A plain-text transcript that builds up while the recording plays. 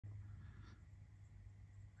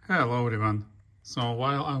Hello everyone. So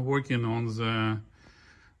while I'm working on the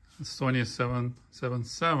Sony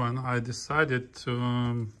 777, I decided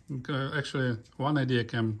to actually one idea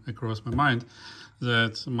came across my mind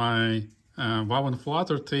that my Wow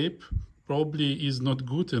Flutter tape probably is not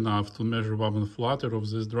good enough to measure Wow Flutter of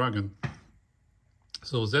this Dragon.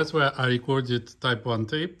 So that's why I recorded Type 1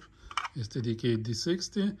 tape, STDK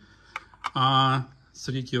D60,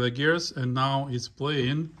 3 kilohertz, and now it's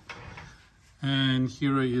playing. And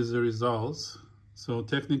here is the results. So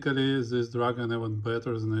technically this Dragon even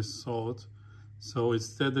better than I thought. So it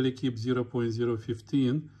steadily keeps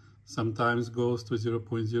 0.015, sometimes goes to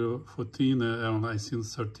 0.014 and I think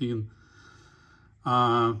 13.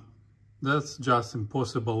 That's just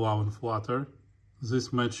impossible Wow Flutter.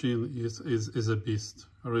 This machine is a beast,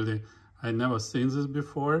 really. I never seen this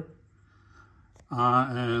before.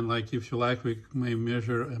 And like if you like, we may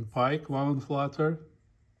measure a pike Wow Flutter.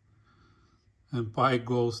 And pi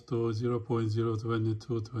goes to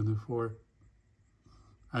 0.02224.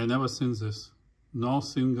 I never seen this. No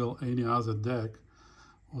single any other deck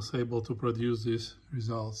was able to produce these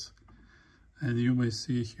results. And you may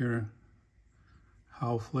see here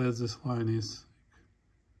how flat this line is.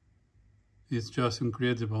 It's just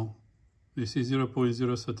incredible. You see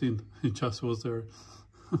 0.013, it just was there.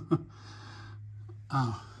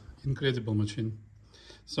 Incredible machine.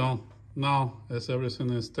 So now, as everything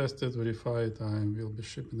is tested, verified, I will be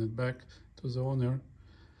shipping it back to the owner.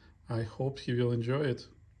 I hope he will enjoy it.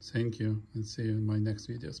 Thank you, and see you in my next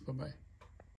videos. Bye-bye.